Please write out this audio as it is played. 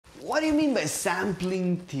what do you mean by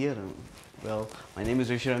sampling theorem? Well, my name is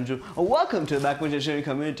Rishi Remju. Welcome to the Backbench Engineering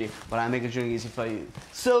Community, where I make engineering easy for you.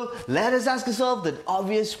 So, let us ask ourselves that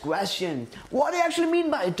obvious question. What do you actually mean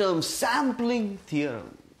by the term sampling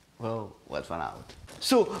theorem? Well, let's find out.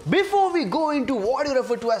 So, before we go into what you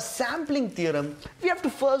refer to as sampling theorem, we have to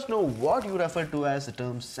first know what you refer to as the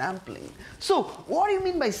term sampling. So, what do you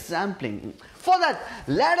mean by sampling? For that,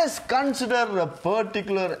 let us consider a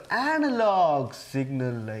particular analog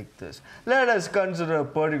signal like this. Let us consider a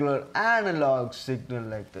particular analog signal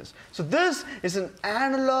like this. So, this is an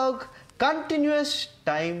analog continuous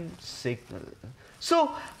time signal.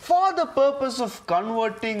 So, for the purpose of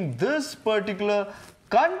converting this particular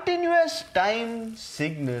continuous time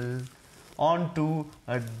signal onto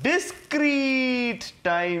a discrete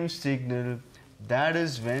time signal, that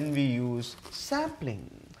is when we use sampling.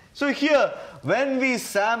 So here, when we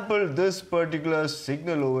sample this particular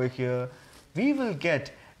signal over here, we will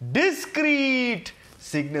get discrete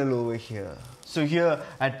signal over here. So here,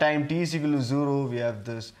 at time t is equal to 0, we have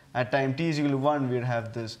this. At time t is equal to 1, we'd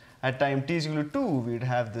have this. At time t is equal to 2, we'd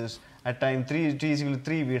have this. At time t is equal to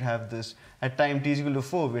 3, we'd have this. At time t is equal to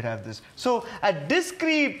 4, we'd have this. So, at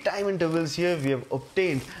discrete time intervals here, we have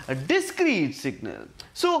obtained a discrete signal.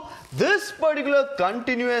 So, this particular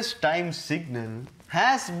continuous time signal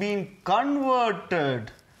has been converted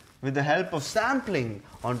with the help of sampling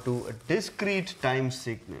onto a discrete time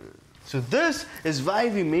signal. So this is why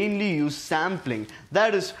we mainly use sampling,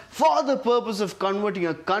 that is for the purpose of converting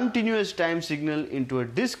a continuous time signal into a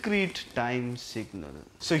discrete time signal.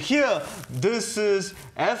 So here this is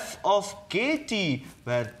f of kt,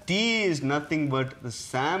 where t is nothing but the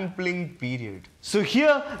sampling period. So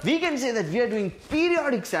here we can say that we are doing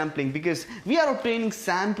periodic sampling because we are obtaining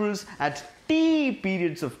samples at t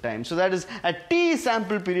periods of time. So that is at t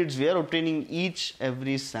sample periods we are obtaining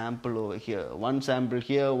every sample over here. One sample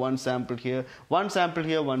here, one sample here, one sample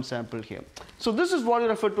here, one sample here. So this is what you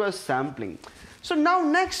refer to as sampling. So now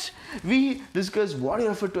next we discuss what you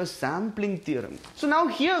refer to as sampling theorem. So now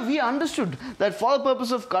here we understood that for the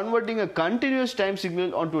purpose of converting a continuous time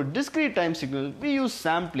signal onto a discrete time signal, we use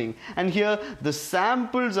sampling, and here the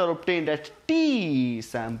samples are obtained at t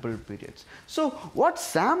sample periods. So what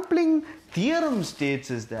sampling theorem states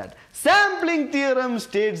is that sampling theorem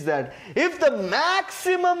states that if the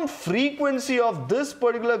maximum frequency of this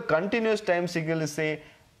particular continuous time signal is, say,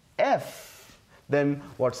 f, then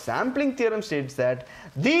what sampling theorem states that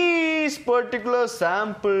these particular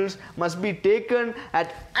samples must be taken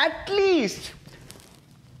at least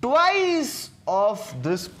twice of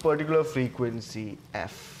this particular frequency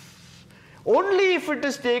f. Only if it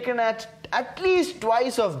is taken at least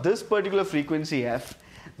twice of this particular frequency f,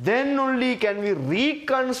 then only can we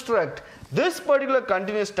reconstruct this particular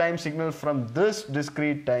continuous time signal from this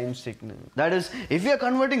discrete time signal. That is, if we are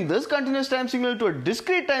converting this continuous time signal to a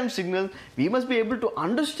discrete time signal, we must be able to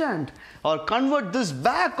understand or convert this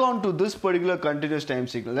back onto this particular continuous time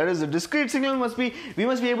signal. That is, the discrete signal we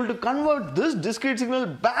must be able to convert this discrete signal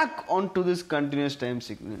back onto this continuous time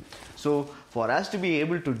signal. So, for us to be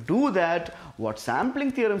able to do that, what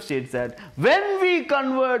sampling theorem states that when we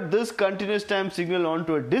convert this continuous time signal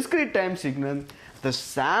onto a discrete time signal, the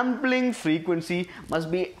sampling frequency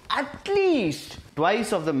must be at least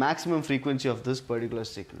twice of the maximum frequency of this particular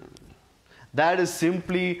signal. That is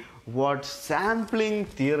simply what sampling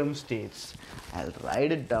theorem states. I'll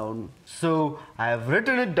write it down. So I have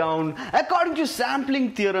written it down. According to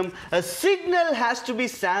sampling theorem, a signal has to be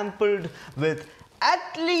sampled with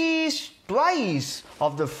at least twice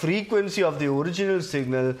of the frequency of the original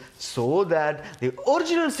signal so that the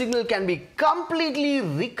original signal can be completely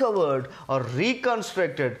recovered or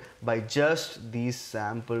reconstructed by just these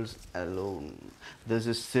samples alone. This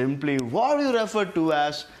is simply what we refer to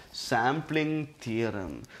as sampling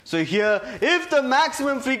theorem. So here, if the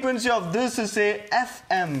maximum frequency of this is, say,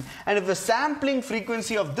 fm, and if the sampling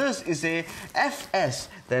frequency of this is, say, fs,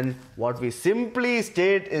 then what we simply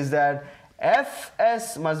state is that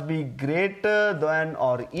fs must be greater than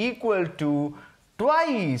or equal to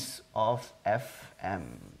twice of fm.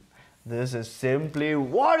 This is simply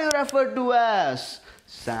what you refer to as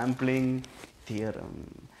sampling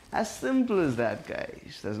theorem. As simple as that,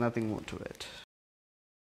 guys. There's nothing more to it.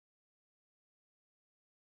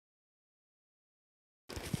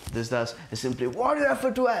 This thus is simply what you refer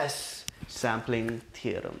to as sampling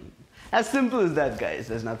theorem. As simple as that, guys.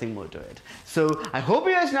 There's nothing more to it. So I hope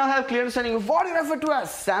you guys now have clear understanding of what you refer to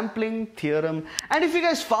as sampling theorem. And if you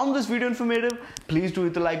guys found this video informative, please do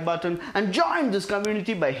hit the like button and join this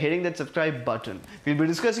community by hitting that subscribe button. We'll be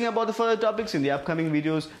discussing about the further topics in the upcoming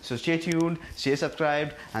videos. So stay tuned, stay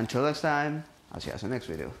subscribed. Until next time, I'll see you guys in the next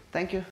video. Thank you.